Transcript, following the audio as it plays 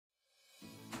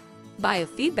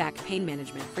Biofeedback pain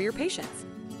management for your patients.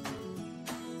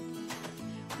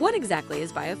 What exactly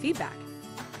is biofeedback?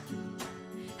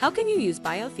 How can you use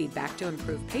biofeedback to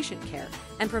improve patient care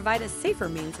and provide a safer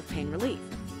means of pain relief?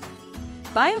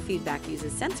 Biofeedback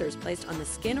uses sensors placed on the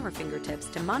skin or fingertips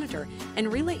to monitor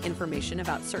and relay information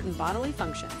about certain bodily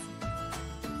functions.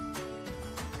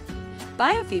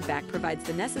 Biofeedback provides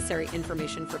the necessary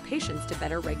information for patients to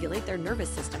better regulate their nervous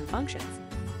system functions.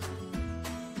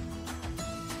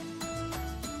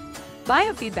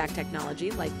 Biofeedback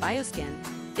technology like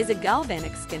BioScan is a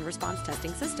galvanic skin response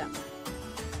testing system.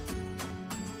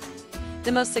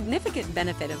 The most significant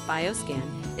benefit of BioScan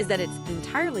is that it's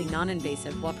entirely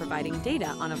non-invasive while providing data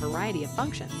on a variety of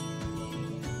functions.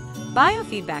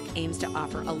 Biofeedback aims to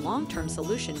offer a long-term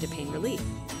solution to pain relief.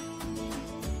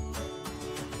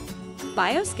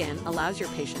 BioScan allows your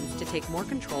patients to take more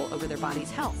control over their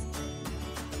body's health,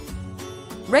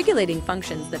 regulating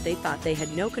functions that they thought they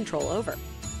had no control over.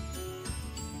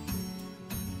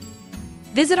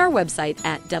 Visit our website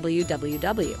at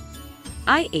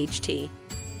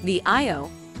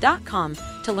www.ihtVio.com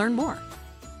to learn more.